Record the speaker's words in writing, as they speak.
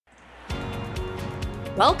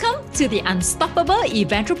Welcome to the Unstoppable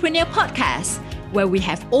Eventrepreneur Podcast, where we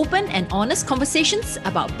have open and honest conversations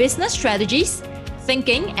about business strategies,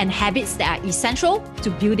 thinking, and habits that are essential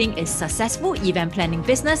to building a successful event planning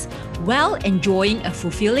business while enjoying a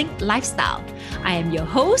fulfilling lifestyle. I am your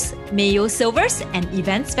host, Mayo Silvers, an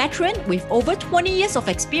events veteran with over 20 years of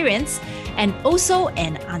experience and also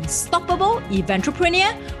an unstoppable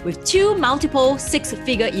eventrepreneur with two multiple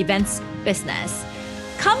six-figure events business.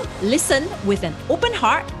 Come listen with an open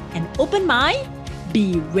heart and open mind.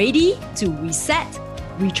 Be ready to reset,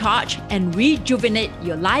 recharge, and rejuvenate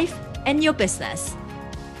your life and your business.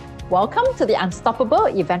 Welcome to the Unstoppable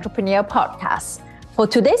Eventrepreneur Podcast. For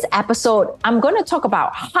today's episode, I'm going to talk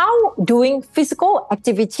about how doing physical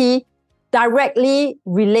activity directly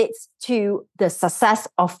relates to the success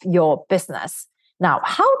of your business. Now,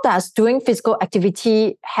 how does doing physical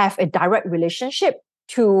activity have a direct relationship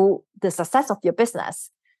to the success of your business?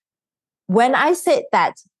 When I said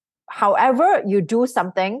that, however you do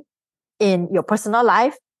something in your personal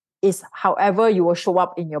life is however you will show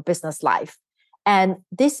up in your business life. And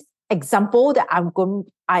this example that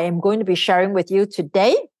I am going to be sharing with you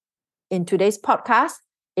today in today's podcast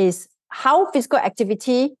is how physical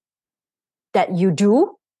activity that you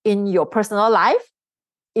do in your personal life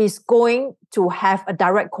is going to have a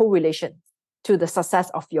direct correlation to the success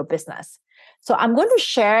of your business. So I'm going to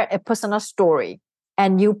share a personal story,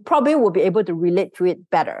 and you probably will be able to relate to it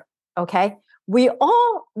better. Okay. We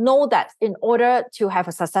all know that in order to have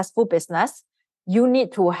a successful business, you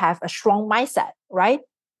need to have a strong mindset, right?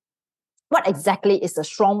 What exactly is a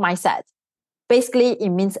strong mindset? Basically, it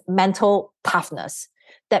means mental toughness.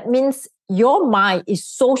 That means your mind is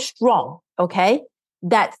so strong, okay,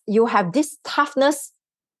 that you have this toughness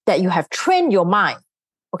that you have trained your mind.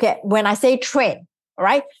 Okay, when I say train, all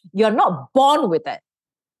right, you're not born with it.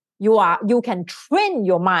 You can train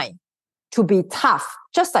your mind to be tough,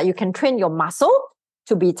 just like you can train your muscle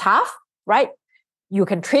to be tough, right? You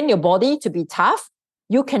can train your body to be tough.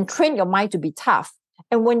 You can train your mind to be tough.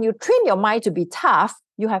 And when you train your mind to be tough,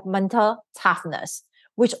 you have mental toughness,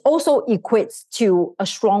 which also equates to a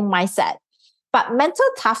strong mindset. But mental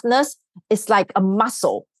toughness is like a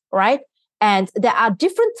muscle, right? And there are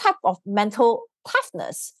different types of mental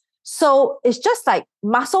toughness. So it's just like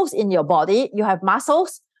muscles in your body. You have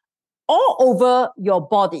muscles all over your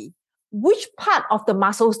body. Which part of the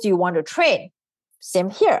muscles do you want to train? Same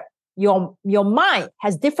here. Your mind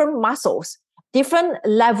has different muscles, different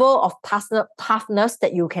level of toughness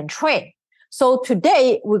that you can train. So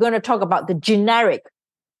today we're going to talk about the generic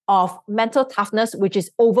of mental toughness, which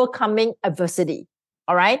is overcoming adversity.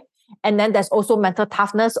 All right. And then there's also mental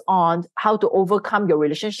toughness on how to overcome your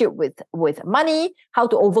relationship with money, how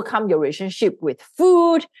to overcome your relationship with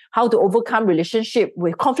food, how to overcome relationship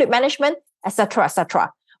with conflict management, etc., etc.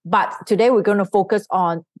 But today we're going to focus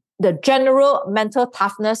on the general mental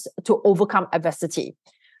toughness to overcome adversity.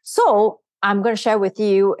 So I'm going to share with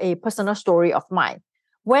you a personal story of mine.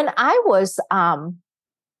 When I was,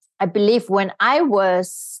 I believe when I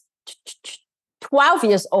was 12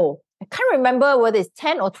 years old, I can't remember whether it's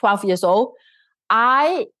 10 or 12 years old,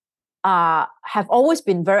 I have always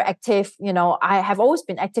been very active. I have always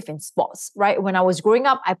been active in sports, right? When I was growing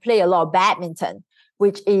up, I played a lot of badminton,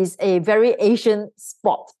 which is a very Asian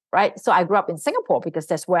sport, right? So I grew up in Singapore because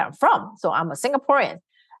that's where I'm from. So I'm a Singaporean.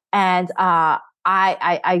 And I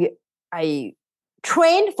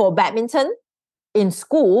trained for badminton in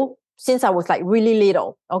school since I was like really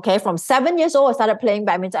little. Okay, from 7 years old, I started playing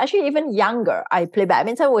badminton. Actually, even younger, I played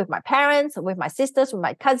badminton with my parents, with my sisters, with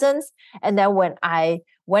my cousins. And then when I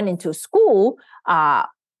went into school, I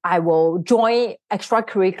will join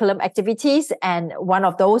extracurricular activities, and one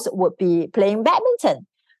of those would be playing badminton.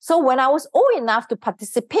 So when I was old enough to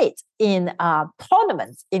participate in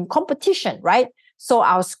tournaments, in competition, right? So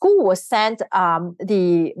our school will send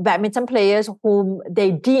the badminton players whom they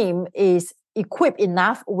deem is equipped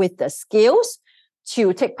enough with the skills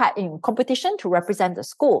to take part in competition to represent the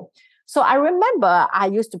school. So I remember I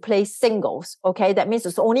used to play singles, okay? That means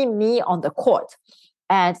it's only me on the court.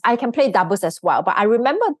 And I can play doubles as well. But I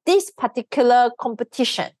remember this particular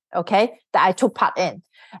competition, okay, that I took part in.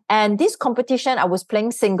 And this competition, I was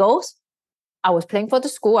playing singles. I was playing for the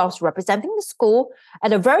school. I was representing the school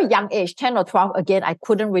at a very young age, 10 or 12. Again, I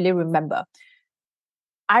couldn't really remember.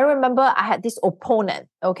 I remember I had this opponent,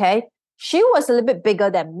 okay? She was a little bit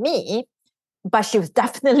bigger than me, but she was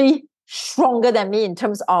definitely stronger than me in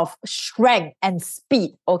terms of strength and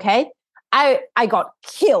speed, okay? I got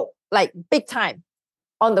killed, like big time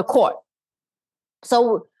on the court.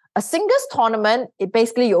 So a singles tournament, it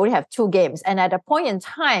basically you only have 2 games. And at a point in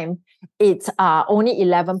time, it's only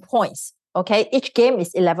 11 points, okay? Each game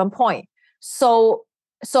is 11 points. So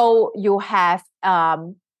So you have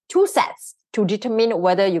 2 sets to determine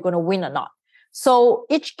whether you're going to win or not. So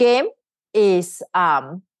each game is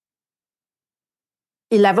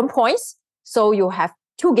 11 points. So you have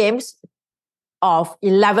 2 games of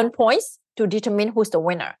 11 points to determine who's the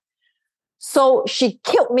winner. So she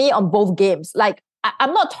killed me on both games. Like,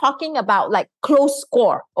 I'm not talking about like close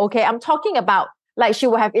score, okay? I'm talking about like she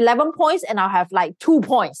will have 11 points and I'll have like 2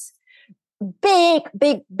 points. Big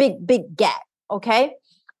gap, okay?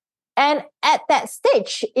 And at that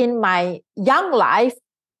stage in my young life,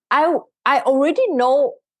 I already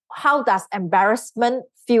know how does embarrassment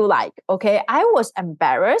feel like, okay? I was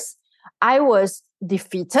embarrassed. I was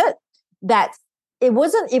defeated, that it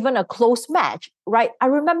wasn't even a close match, right? I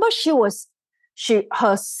remember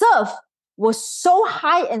her serve was so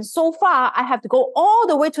high and so far, I have to go all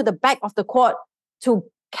the way to the back of the court to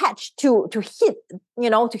catch, to hit,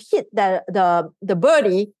 to hit the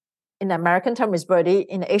birdie. In the American term is birdie,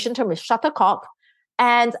 in the Asian term is shuttlecock.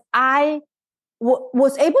 And I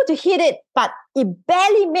was able to hit it, but it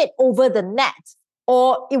barely made over the net,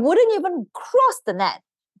 or it wouldn't even cross the net.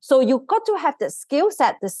 So you got to have the skill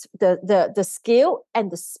set, the skill and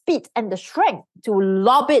the speed and the strength to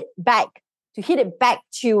lob it back, to hit it back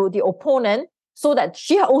to the opponent, so that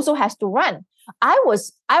she also has to run. I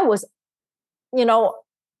was,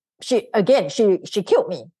 she killed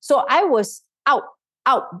me. So I was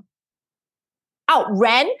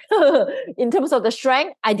outran in terms of the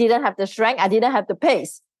strength. I didn't have the strength. I didn't have the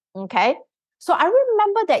pace. Okay. So I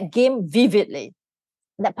remember that game vividly,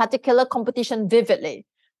 that particular competition vividly,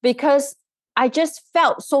 because I just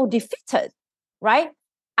felt so defeated, right?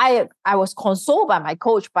 I was consoled by my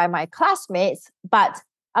coach, by my classmates, but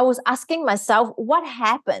I was asking myself, what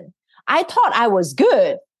happened? I thought I was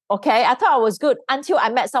good. Okay. I thought I was good until I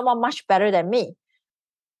met someone much better than me.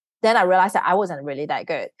 Then I realized that I wasn't really that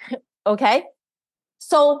good. Okay.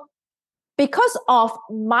 So because of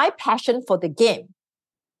my passion for the game,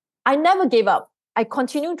 I never gave up. I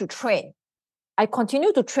continued to train.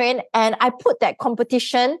 And I put that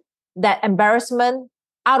competition, that embarrassment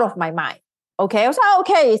out of my mind. Okay. I was like,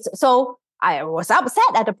 okay. So I was upset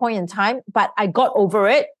at the point in time, but I got over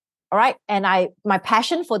it. All right. And my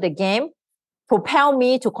passion for the game propelled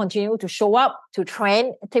me to continue to show up, to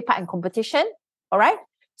train, take part in competition. All right.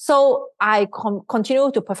 So I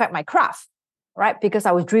continue to perfect my craft, right? Because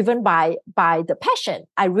I was driven by the passion.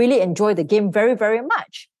 I really enjoyed the game very, very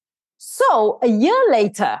much. So a year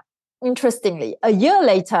later, interestingly, I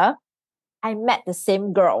met the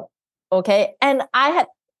same girl. Okay. And I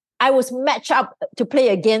was matched up to play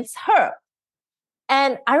against her.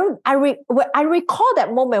 And I recall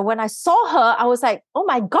that moment when I saw her, I was like, oh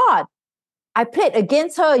my God, I played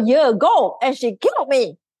against her a year ago and she killed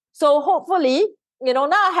me. So hopefully, now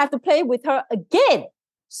I have to play with her again.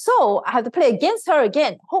 So I have to play against her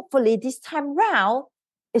again. Hopefully this time round,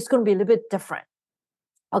 it's going to be a little bit different.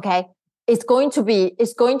 Okay. It's going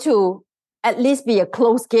to at least be a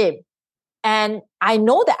close game. And I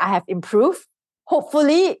know that I have improved.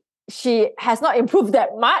 Hopefully she has not improved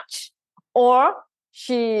that much, or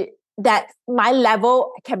that my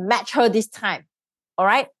level can match her this time. All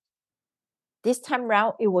right. This time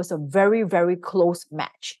round, it was a very, very close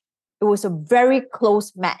match. It was a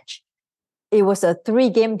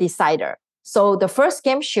 3-game decider. So the first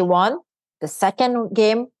game she won, the second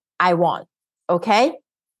game I won. Okay.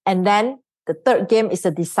 And then the third game is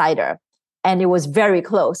a decider. And it was very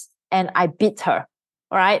close. And I beat her.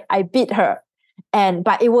 All right. I beat her.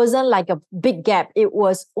 But it wasn't like a big gap. It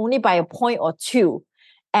was only by a point or 2.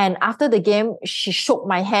 And after the game, she shook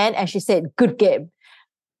my hand and she said, good game.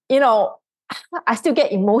 I still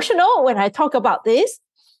get emotional when I talk about this,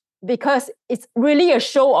 because it's really a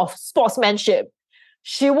show of sportsmanship.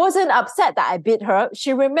 She wasn't upset that I beat her.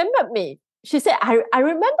 She remembered me. She said, I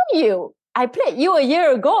remember you. I played you a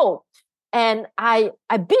year ago and I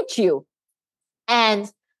beat you.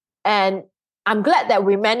 And I'm glad that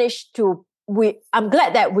I'm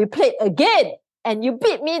glad that we played again and you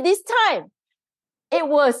beat me this time. It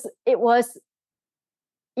was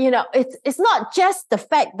it's not just the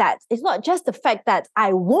fact that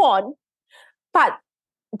I won, but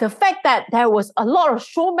the fact that there was a lot of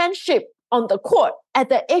showmanship on the court at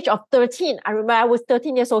the age of 13. I remember I was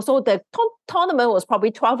 13 years old. So the tournament was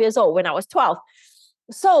probably 12 years old when I was 12.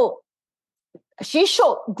 So she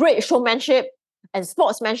showed great showmanship and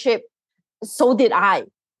sportsmanship. So did I.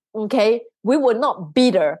 Okay. We were not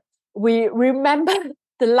bitter. We remember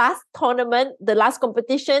the last tournament, the last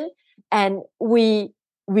competition, and we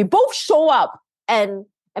both show up and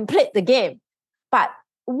played the game. But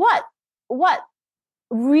what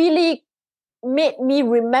really made me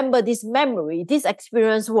remember this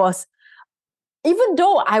experience was even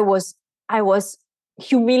though I was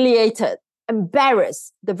humiliated,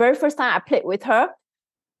 embarrassed the very first time I played with her,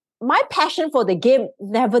 my passion for the game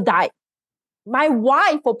never died. My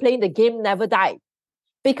why for playing the game never died,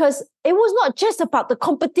 because it was not just about the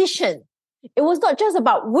competition. It was not just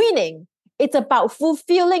about winning. It's about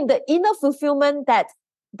fulfilling the inner fulfillment, that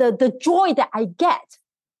the joy that I get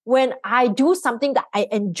when I do something that I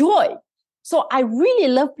enjoy. So I really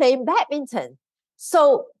love playing badminton.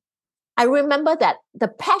 So I remember that the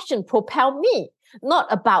passion propelled me, not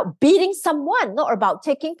about beating someone, not about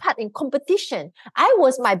taking part in competition. I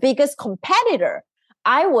was my biggest competitor.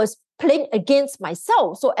 I was playing against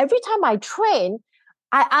myself. So every time I train,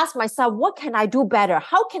 I ask myself, what can I do better?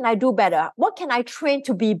 How can I do better? What can I train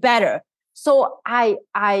to be better? So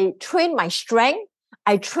I train my strength.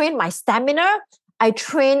 I train my stamina. I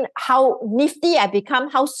train how nifty I become,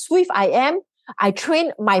 how swift I am. I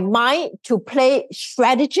train my mind to play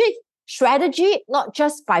strategy, not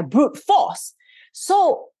just by brute force.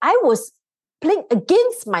 So I was playing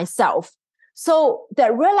against myself. So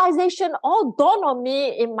that realization all dawned on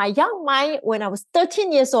me in my young mind when I was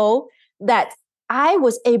 13 years old, that I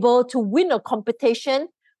was able to win a competition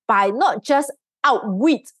by not just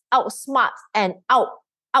outwit, outsmart, and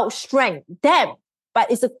outstrength them,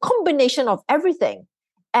 but it's a combination of everything.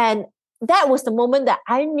 And that was the moment that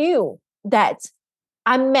I knew that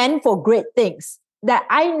I'm meant for great things, that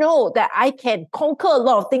I know that I can conquer a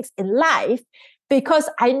lot of things in life, because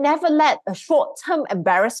I never let a short-term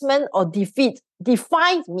embarrassment or defeat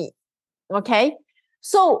define me. Okay.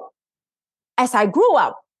 So as I grew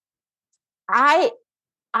up, I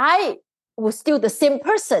was still the same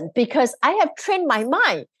person, because I have trained my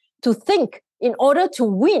mind to think in order to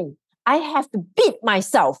win. I have to beat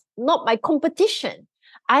myself, not my competition.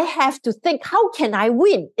 I have to think, how can I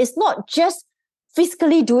win? It's not just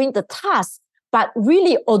physically doing the task, but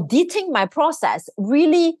really auditing my process,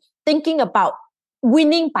 really thinking about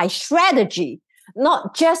winning by strategy,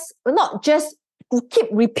 not just keep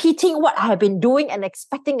repeating what I have been doing and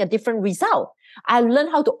expecting a different result. I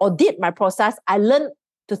learned how to audit my process. I learned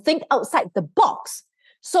to think outside the box.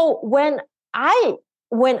 So when I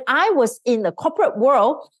was in the corporate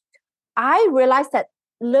world, I realized that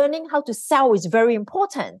learning how to sell is very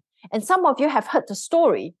important. And some of you have heard the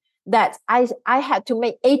story that I had to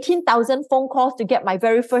make 18,000 phone calls to get my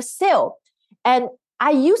very first sale. And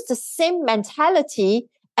I used the same mentality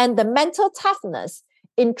and the mental toughness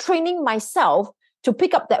in training myself to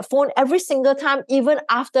pick up that phone every single time, even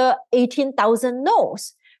after 18,000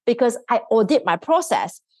 no's, because I audit my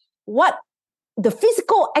process. What the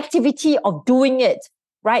physical activity of doing it,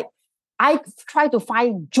 right? I try to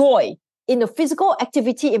find joy in the physical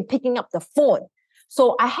activity in picking up the phone.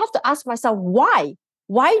 So I have to ask myself, why?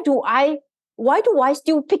 Why do I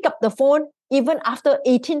still pick up the phone even after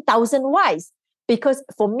 18,000 whys? Because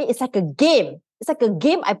for me, it's like a game. It's like a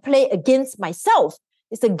game I play against myself.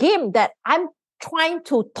 It's a game that I'm trying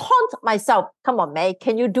to taunt myself. Come on, May,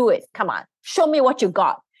 can you do it? Come on, show me what you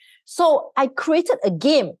got. So I created a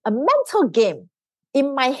game, a mental game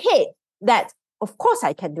in my head that, of course,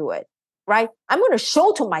 I can do it, right? I'm going to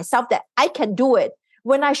show to myself that I can do it.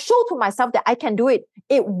 When I show to myself that I can do it,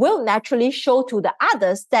 it will naturally show to the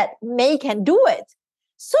others that May can do it.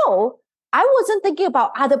 So I wasn't thinking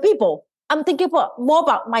about other people. I'm thinking more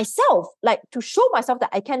about myself, like to show myself that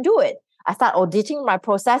I can do it. I start auditing my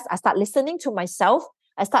process. I start listening to myself.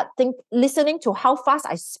 I start listening to how fast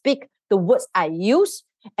I speak, the words I use,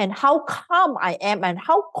 and how calm I am and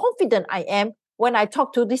how confident I am when I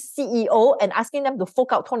talk to this CEO and asking them to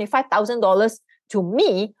fork out $25,000 to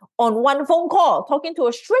me on one phone call, talking to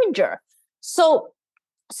a stranger. So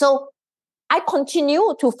I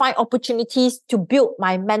continue to find opportunities to build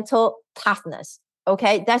my mental toughness.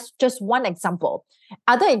 Okay, that's just one example.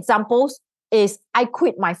 Other examples is I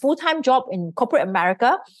quit my full-time job in corporate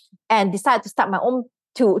America and decided to start my own,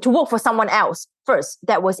 to work for someone else first.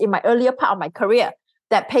 That was in my earlier part of my career.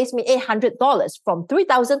 That pays me $800, from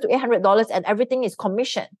 $3,000 to $800, and everything is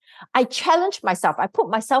commission. I challenged myself. I put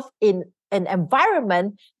myself in an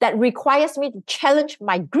environment that requires me to challenge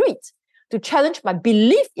my greed, to challenge my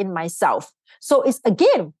belief in myself. So it's a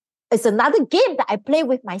game. It's another game that I play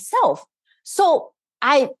with myself. So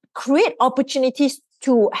I create opportunities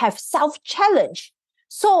to have self-challenge.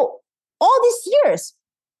 So all these years,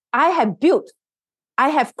 I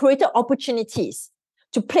have created opportunities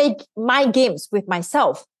to play my games with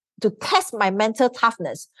myself, to test my mental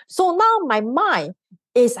toughness. So now my mind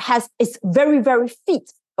is very, very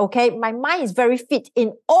fit. Okay, my mind is very fit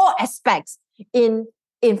in all aspects, in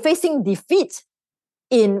facing defeat,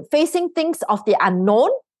 in facing things of the unknown.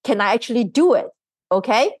 Can I actually do it?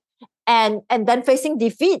 Okay, and then facing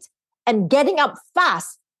defeat, and getting up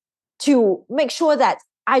fast to make sure that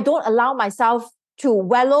I don't allow myself to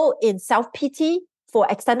wallow in self-pity for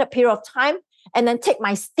extended period of time, and then take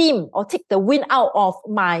my steam or take the wind out of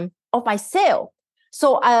my sail.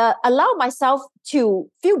 So I allow myself to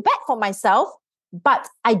feel bad for myself, but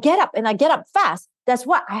I get up and I get up fast. That's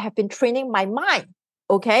what I have been training my mind.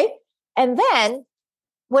 Okay. And then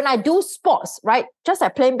when I do sports, right, just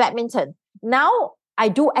like playing badminton, now I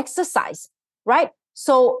do exercise, right?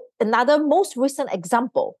 So another most recent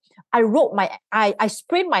example, I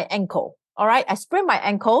sprained my ankle. All right. I sprained my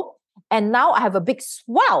ankle and now I have a big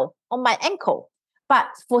swell on my ankle. But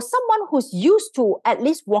for someone who's used to at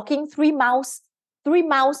least walking 3 miles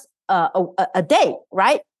a day,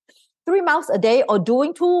 right? 3 miles a day, or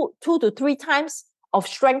doing two to three times of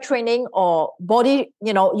strength training or body,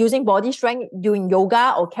 using body strength, doing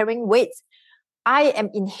yoga or carrying weights, I am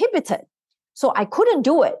inhibited. So I couldn't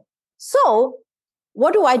do it. So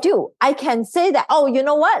what do? I can say that, oh, you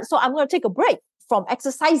know what? So I'm going to take a break from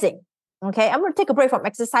exercising. Okay. I'm going to take a break from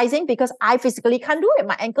exercising because I physically can't do it.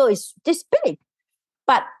 My ankle is this big.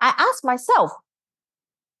 But I ask myself,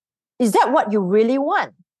 is that what you really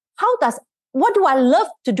want? What do I love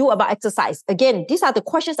to do about exercise? Again, these are the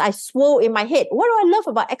questions I swirl in my head. What do I love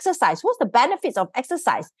about exercise? What's the benefits of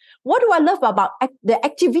exercise? What do I love about the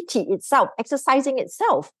activity itself, exercising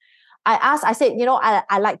itself? I said,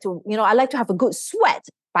 I like to have a good sweat.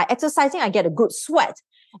 By exercising, I get a good sweat.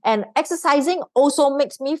 And exercising also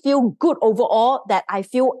makes me feel good overall, that I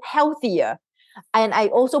feel healthier. And I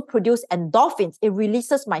also produce endorphins. It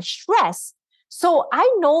releases my stress. So I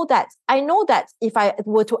know that if I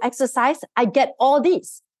were to exercise, I get all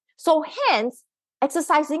these. So hence,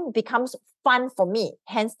 exercising becomes fun for me.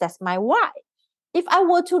 Hence, that's my why. If I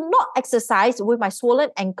were to not exercise with my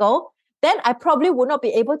swollen ankle, then I probably would not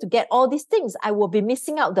be able to get all these things. I will be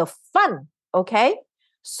missing out the fun. Okay.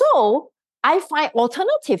 So I find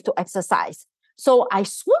alternative to exercise. So I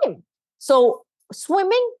swim. So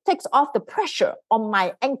swimming takes off the pressure on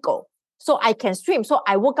my ankle. So I can swim. So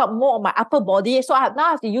I work out more on my upper body. So I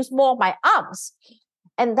now have to use more of my arms.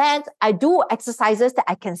 And then I do exercises that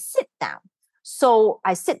I can sit down. So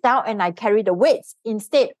I sit down and I carry the weights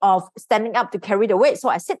instead of standing up to carry the weight. So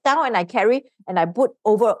I sit down and I carry and I put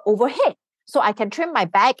overhead. So I can train my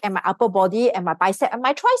back and my upper body and my bicep and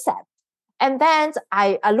my tricep. And then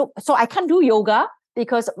I look, so I can't do yoga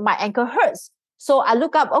because my ankle hurts. So I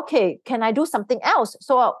look up, okay, can I do something else?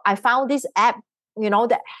 So I found this app,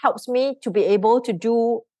 that helps me to be able to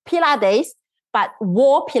do Pilates, but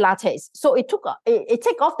wall Pilates. So it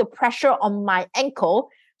take off the pressure on my ankle.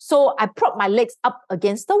 So I prop my legs up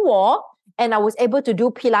against the wall and I was able to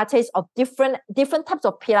do Pilates of different types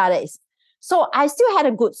of Pilates. So I still had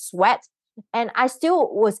a good sweat and I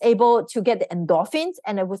still was able to get the endorphins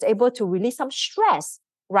and I was able to release some stress,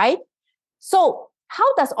 right? So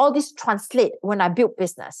how does all this translate when I build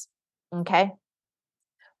business? Okay.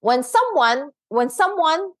 When someone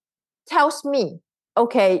tells me,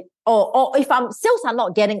 okay, or if sales are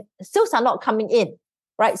not coming in,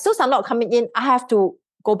 right? Sales are not coming in, I have to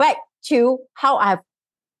go back to how I have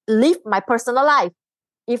lived my personal life.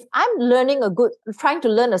 If I'm trying to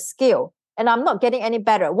learn a skill and I'm not getting any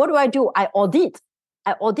better, what do? I audit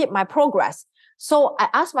my progress. So I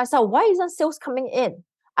ask myself, why isn't sales coming in?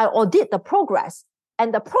 I audit the progress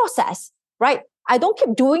and the process, right? I don't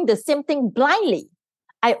keep doing the same thing blindly.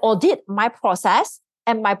 I audit my process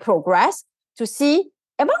and my progress to see,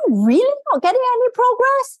 am I really not getting any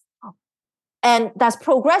progress? And does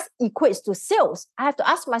progress equates to sales? I have to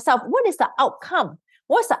ask myself, what is the outcome?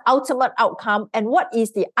 What's the ultimate outcome? And what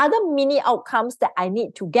is the other mini outcomes that I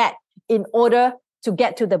need to get in order to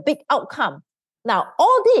get to the big outcome? Now,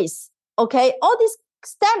 all this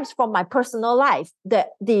stems from my personal life,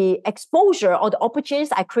 the exposure or the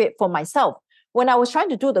opportunities I create for myself. When I was trying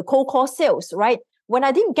to do the cold call sales, right? When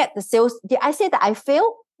I didn't get the sales, did I say that I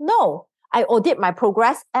failed? No. I audit my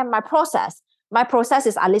progress and my process. My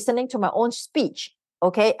processes are listening to my own speech,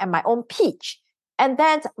 okay, and my own pitch. And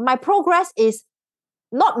then my progress is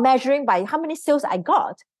not measuring by how many sales I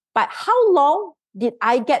got, but how long did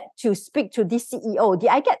I get to speak to this CEO?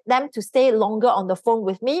 Did I get them to stay longer on the phone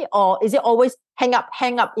with me? Or is it always hang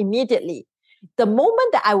up immediately? The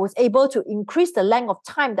moment that I was able to increase the length of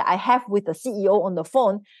time that I have with the CEO on the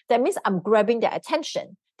phone, that means I'm grabbing their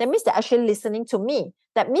attention. That means they're actually listening to me.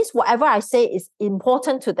 That means whatever I say is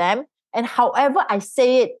important to them. And however I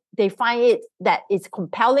say it, they find it that it's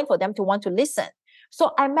compelling for them to want to listen.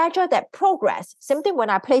 So I measure that progress. Same thing when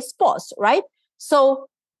I play sports, right? So,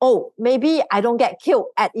 maybe I don't get killed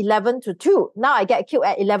at 11-2. Now I get killed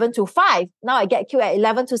at 11-5. Now I get killed at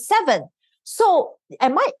 11-7. So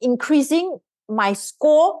am I increasing my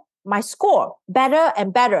score my score better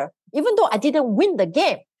and better, even though I didn't win the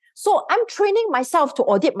game. So I'm training myself to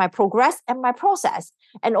audit my progress and my process,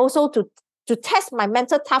 and also to test my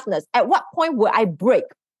mental toughness. At what point will I break?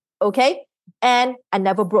 Okay. And I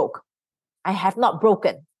never broke. I have not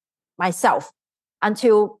broken myself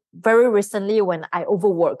until very recently when I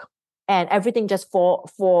overwork and everything just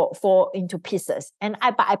fall into pieces.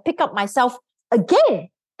 But I pick up myself again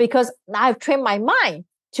because I've trained my mind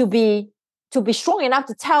to be strong enough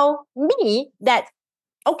to tell me that,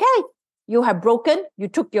 okay, you have broken, you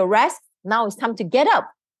took your rest, now it's time to get up.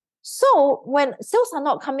 So when sales are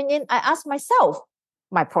not coming in, I ask myself,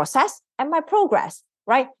 my process and my progress,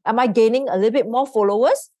 right? Am I gaining a little bit more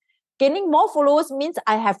followers? Gaining more followers means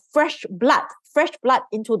I have fresh blood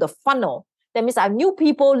into the funnel. That means I have new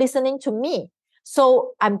people listening to me.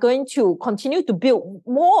 So I'm going to continue to build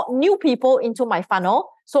more new people into my funnel.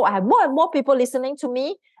 So I have more and more people listening to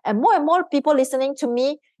me, and more people listening to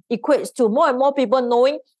me equates to more and more people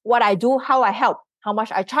knowing what I do, how I help, how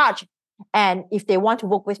much I charge, and if they want to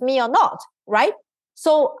work with me or not, right?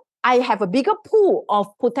 So I have a bigger pool of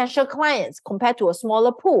potential clients compared to a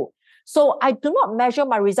smaller pool. So I do not measure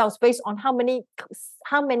my results based on how many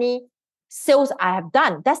sales I have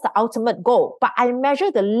done. That's the ultimate goal. But I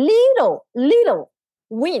measure the little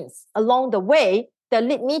wins along the way that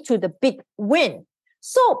lead me to the big win.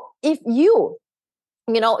 So if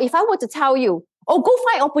if I were to tell you, go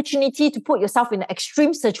find opportunity to put yourself in an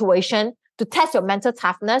extreme situation to test your mental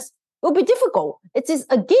toughness, it will be difficult. It is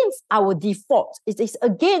against our default. It is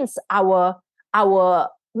against our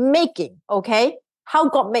making, okay? How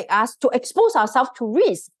God made us to expose ourselves to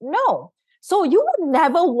risk. No. So you would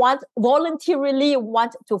never voluntarily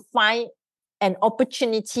want to find an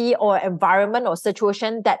opportunity or environment or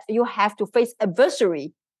situation that you have to face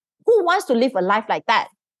adversity. Who wants to live a life like that?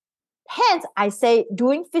 Hence, I say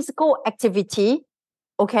doing physical activity,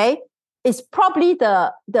 okay, is probably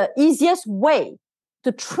the easiest way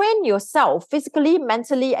to train yourself physically,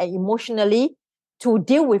 mentally, and emotionally to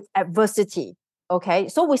deal with adversity. Okay,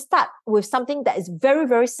 so we start with something that is very,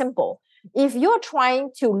 very simple. If you're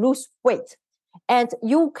trying to lose weight and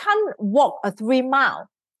you can't walk a 3 mile,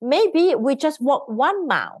 maybe we just walk 1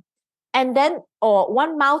 mile. And then, or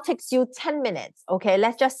 1 mile takes you 10 minutes. Okay,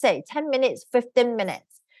 let's just say 10 minutes, 15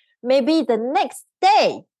 minutes. Maybe the next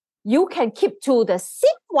day, you can keep to the same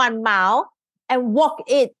 1 mile and walk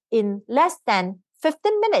it in less than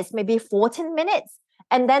 15 minutes, maybe 14 minutes.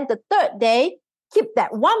 And then the third day, keep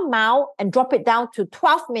that 1 mile and drop it down to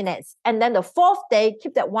 12 minutes. And then the fourth day,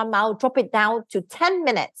 keep that 1 mile, drop it down to 10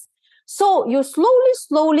 minutes. So you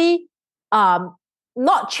slowly,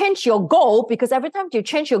 not change your goal, because every time you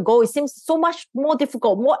change your goal, it seems so much more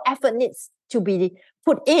difficult, more effort needs to be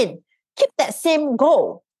put in. Keep that same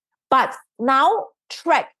goal. But now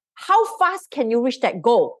track how fast can you reach that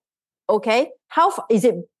goal? Okay, is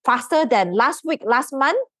it faster than last week, last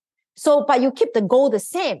month? So, but you keep the goal the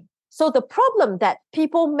same. So the problem that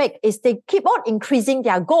people make is they keep on increasing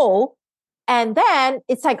their goal, and then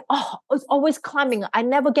it's like, it's always climbing. I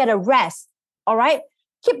never get a rest. All right,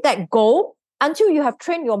 keep that goal until you have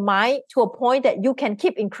trained your mind to a point that you can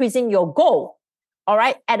keep increasing your goal. All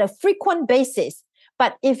right, at a frequent basis.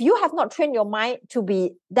 But if you have not trained your mind to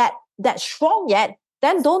be that strong yet,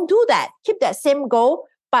 then don't do that. Keep that same goal,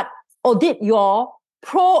 but audit your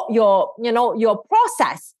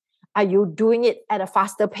process. Are you doing it at a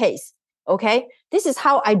faster pace? Okay, this is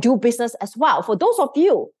how I do business as well. For those of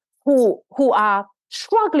you who are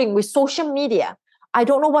struggling with social media, I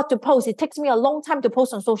don't know what to post. It takes me a long time to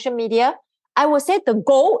post on social media. I would say the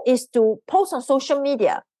goal is to post on social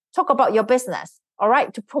media, talk about your business. All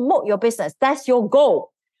right, to promote your business. That's your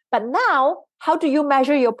goal. But now, how do you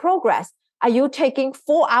measure your progress? Are you taking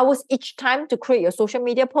 4 hours each time to create your social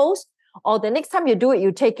media post? Or the next time you do it,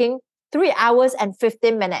 you're taking 3 hours and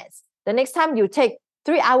 15 minutes. The next time you take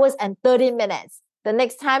 3 hours and 30 minutes. The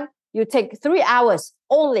next time you take 3 hours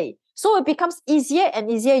only. So it becomes easier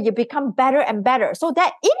and easier. You become better and better. So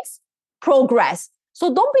that is progress.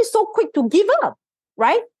 So don't be so quick to give up,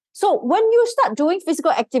 right? So when you start doing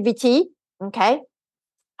physical activity, okay,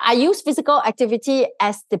 I use physical activity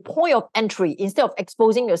as the point of entry instead of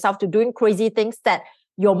exposing yourself to doing crazy things that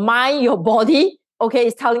your mind, your body, okay,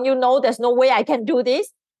 is telling you, no, there's no way I can do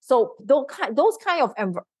this. So those kind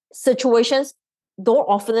of situations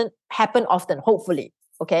don't happen often, hopefully.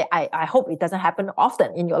 Okay, I hope it doesn't happen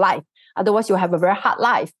often in your life. Otherwise, you'll have a very hard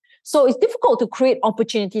life. So it's difficult to create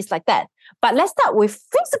opportunities like that. But let's start with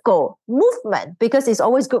physical movement because it's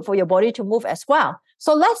always good for your body to move as well.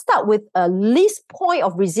 So let's start with a least point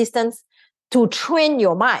of resistance to train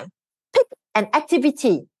your mind. Pick an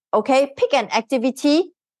activity, okay? Pick an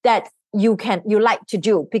activity that you like to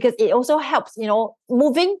do, because it also helps,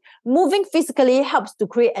 moving physically helps to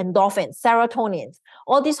create endorphins, serotonin,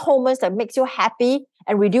 all these hormones that makes you happy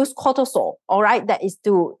and reduce cortisol. All right. That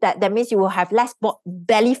means you will have less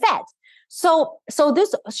belly fat. So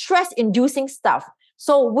this stress inducing stuff.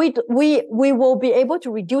 So we will be able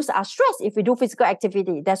to reduce our stress if we do physical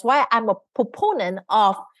activity. That's why I'm a proponent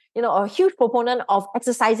of, a huge proponent of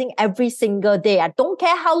exercising every single day. I don't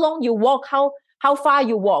care how long you walk, how far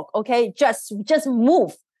you walk, okay? Just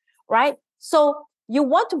move, right? So you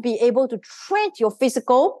want to be able to train your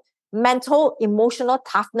physical, mental, emotional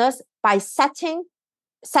toughness by setting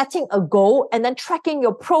a goal and then tracking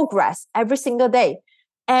your progress every single day.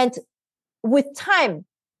 And with time,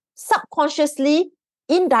 subconsciously,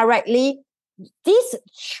 indirectly, this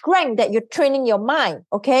strength that you're training your mind,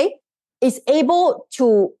 okay, is able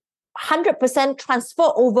to 100% transfer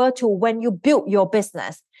over to when you build your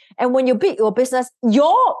business. And when you build your business,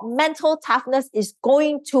 your mental toughness is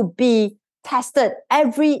going to be tested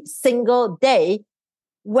every single day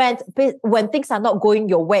when things are not going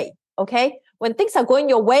your way, okay? When things are going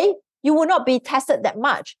your way, you will not be tested that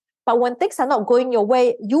much. But when things are not going your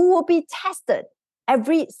way, you will be tested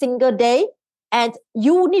every single day. And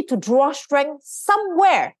you need to draw strength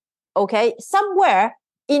somewhere, okay? Somewhere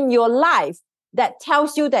in your life that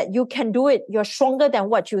tells you that you can do it. You're stronger than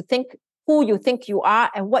what you think, who you think you are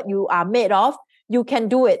and what you are made of. You can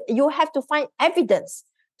do it. You have to find evidence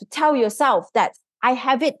to tell yourself that I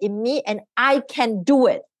have it in me and I can do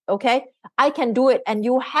it, okay? I can do it. And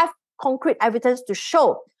you have concrete evidence to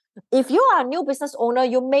show. If you are a new business owner,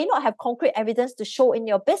 you may not have concrete evidence to show in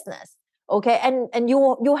your business, okay? And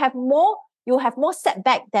you have more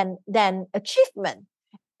setback than achievement.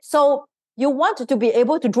 So you want to be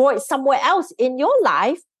able to draw it somewhere else in your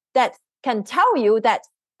life that can tell you that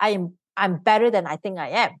I'm better than I think I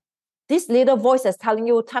am. This little voice is telling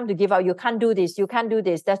you time to give up. You can't do this. You can't do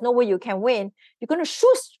this. There's no way you can win. You're going to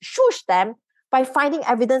shush them by finding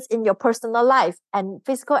evidence in your personal life. And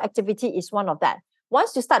physical activity is one of that.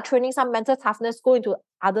 Once you start training some mental toughness, go into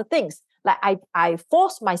other things. Like I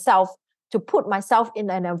force myself to put myself in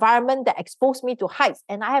an environment that exposed me to heights.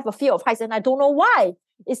 And I have a fear of heights and I don't know why.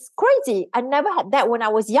 It's crazy. I never had that when I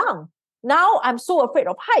was young. Now I'm so afraid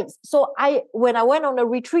of heights. So when I went on a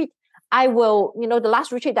retreat, I will, the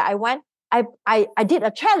last retreat that I went, I did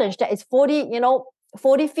a challenge that is 40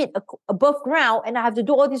 feet above ground. And I have to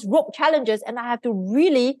do all these rope challenges. And I have to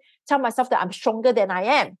really tell myself that I'm stronger than I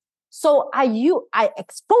am. So I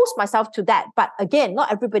expose myself to that. But again,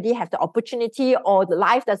 not everybody have the opportunity, or the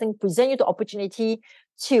life doesn't present you the opportunity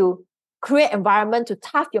to create environment to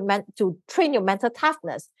train your mental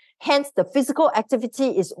toughness. Hence, the physical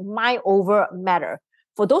activity is mind over matter.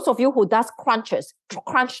 For those of you who does crunch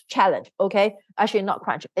challenge, okay? Actually, not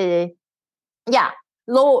crunch.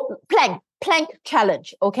 Low plank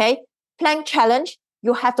challenge, okay? Plank challenge,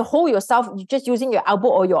 you have to hold yourself just using your elbow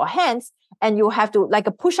or your hands, and you have to, like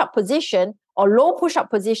a push-up position or low push-up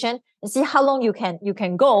position, and see how long you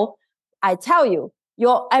can go. I tell you,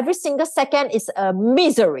 your every single second is a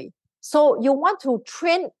misery. So you want to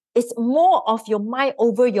train, it's more of your mind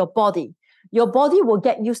over your body. Your body will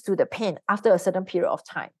get used to the pain after a certain period of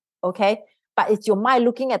time, okay? But it's your mind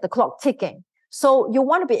looking at the clock ticking. So you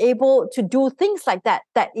want to be able to do things like that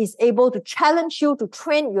is able to challenge you, to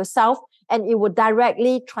train yourself, and it will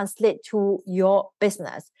directly translate to your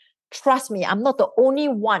business. Trust me, I'm not the only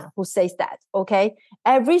one who says that, okay?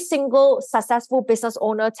 Every single successful business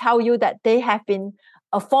owner tell you that they have been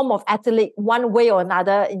a form of athlete one way or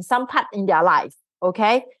another in some part in their life,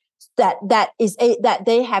 okay? That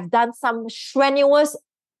they have done some strenuous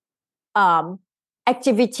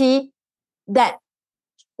activity that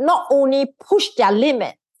not only push their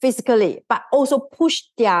limit physically, but also push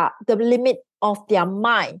the limit of their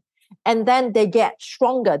mind. And then they get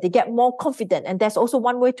stronger, they get more confident. And that's also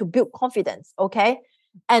one way to build confidence, okay?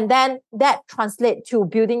 And then that translates to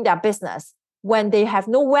building their business. When they have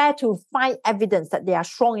nowhere to find evidence that they are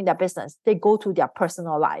strong in their business, they go to their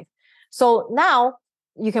personal life. So now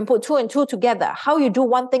you can put two and two together. How you do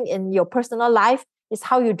one thing in your personal life is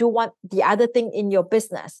how you do the other thing in your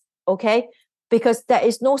business, okay? Because there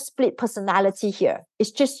is no split personality here.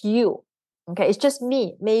 It's just you, okay? It's just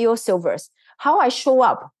me, Mayo Silvers. How I show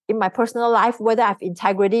up in my personal life, whether I have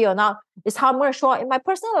integrity or not, is how I'm going to show up in my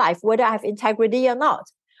personal life, whether I have integrity or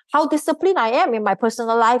not. How disciplined I am in my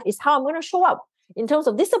personal life is how I'm going to show up in terms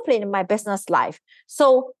of discipline in my business life.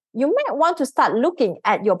 So you might want to start looking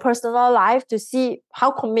at your personal life to see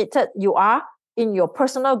how committed you are in your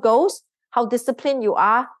personal goals, how disciplined you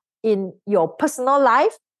are in your personal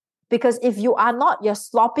life. Because if you are not, you're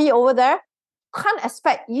sloppy over there, can't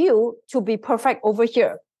expect you to be perfect over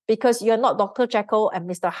here. because you're not Dr. Jekyll and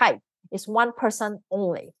Mr. Hyde. It's one person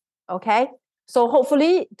only. Okay. So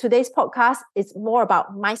hopefully today's podcast is more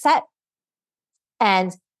about mindset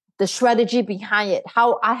and the strategy behind it,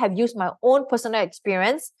 how I have used my own personal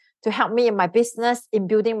experience to help me in my business, in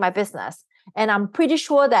building my business. And I'm pretty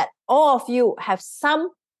sure that all of you have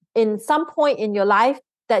in some point in your life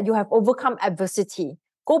that you have overcome adversity.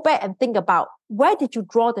 Go back and think about, where did you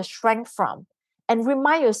draw the strength from? And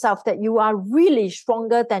remind yourself that you are really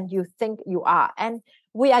stronger than you think you are. And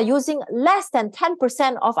we are using less than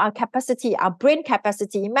 10% of our capacity, our brain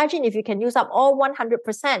capacity. Imagine if you can use up all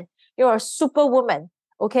 100%. You're a superwoman,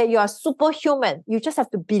 okay? You are superhuman. You just have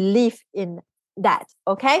to believe in that,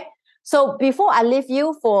 okay? So before I leave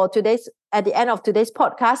you at the end of today's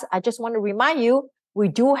podcast, I just want to remind you, we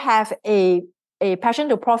do have a Passion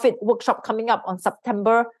to Profit workshop coming up on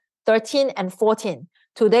September 13 and 14.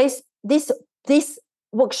 This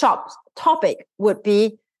workshop's topic would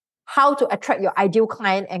be how to attract your ideal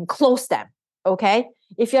client and close them. Okay.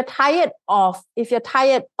 If you're tired of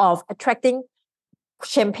attracting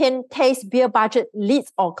champagne taste, beer budget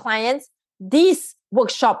leads or clients, this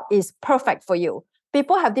workshop is perfect for you.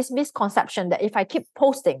 People have this misconception that if I keep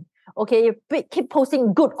posting, if we keep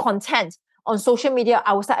posting good content on social media,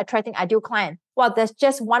 I will start attracting ideal client. Well, there's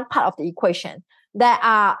just one part of the equation. There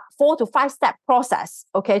are 4 to 5 step process,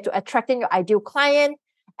 to attracting your ideal client.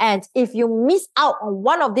 And if you miss out on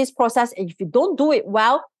one of these process, if you don't do it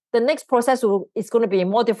well, the next process is going to be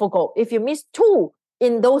more difficult. If you miss 2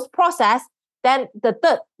 in those process, then the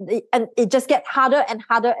third, and it just gets harder and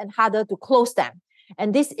harder and harder to close them.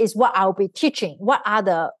 And this is what I'll be teaching. What are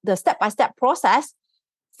the step-by-step process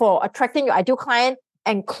for attracting your ideal client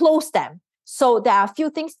and close them? So there are a few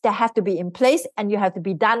things that have to be in place, and you have to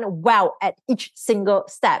be done well at each single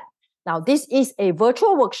step. Now, this is a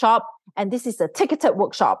virtual workshop, and this is a ticketed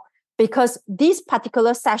workshop, because this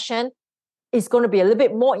particular session is going to be a little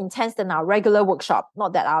bit more intense than our regular workshop.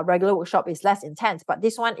 Not that our regular workshop is less intense, but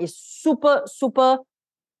this one is super, super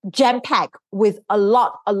jam-packed with a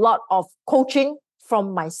lot of coaching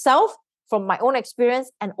from myself, from my own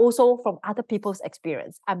experience, and also from other people's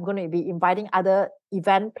experience. I'm going to be inviting other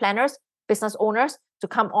event planners, business owners to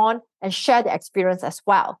come on and share the experience as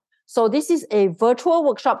well. So this is a virtual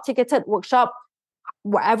workshop, ticketed workshop.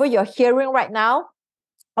 Wherever you're hearing right now,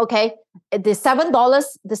 the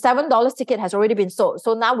 $7 ticket has already been sold.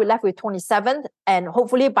 So now we're left with $27. And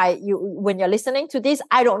hopefully when you're listening to this,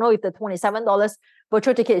 I don't know if the $27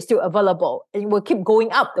 virtual ticket is still available. It will keep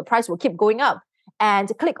going up. The price will keep going up. And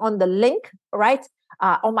click on the link, right,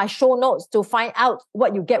 on my show notes to find out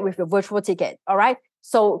what you get with your virtual ticket. All right.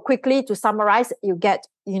 So quickly to summarize, you get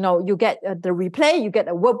the replay, you get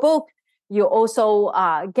a workbook. You also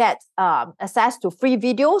get access to free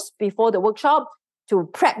videos before the workshop to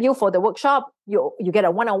prep you for the workshop. You get a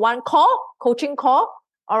one-on-one coaching call,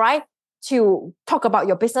 all right, to talk about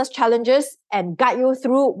your business challenges and guide you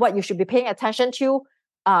through what you should be paying attention to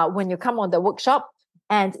when you come on the workshop.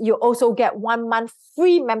 And you also get 1 month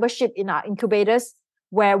free membership in our incubators,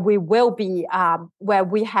 where we will be, where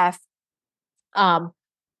we have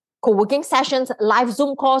co-working sessions, live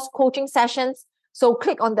Zoom calls, coaching sessions. So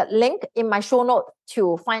click on that link in my show note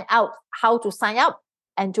to find out how to sign up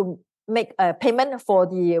and to make a payment for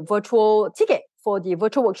the virtual ticket for the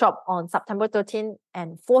virtual workshop on September 13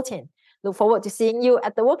 and 14. Look forward to seeing you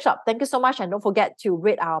at the workshop. Thank you so much. And don't forget to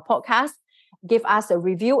rate our podcast, give us a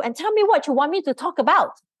review, and tell me what you want me to talk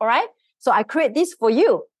about. All right. So I create this for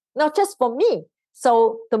you, not just for me.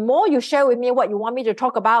 So the more you share with me what you want me to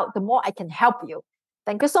talk about, the more I can help you.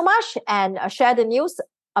 Thank you so much. And share the news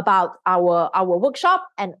about our workshop,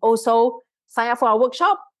 and also sign up for our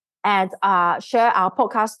workshop, and share our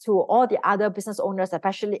podcast to all the other business owners,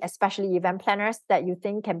 especially event planners that you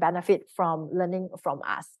think can benefit from learning from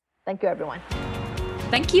us. Thank you, everyone.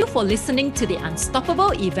 Thank you for listening to the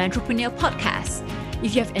Unstoppable Eventrepreneur podcast.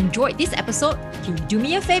 If you have enjoyed this episode, can you do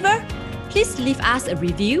me a favor? Please leave us a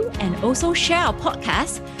review and also share our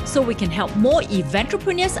podcast so we can help more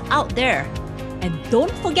eventrepreneurs out there. And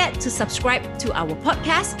don't forget to subscribe to our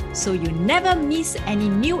podcast so you never miss any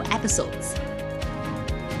new episodes.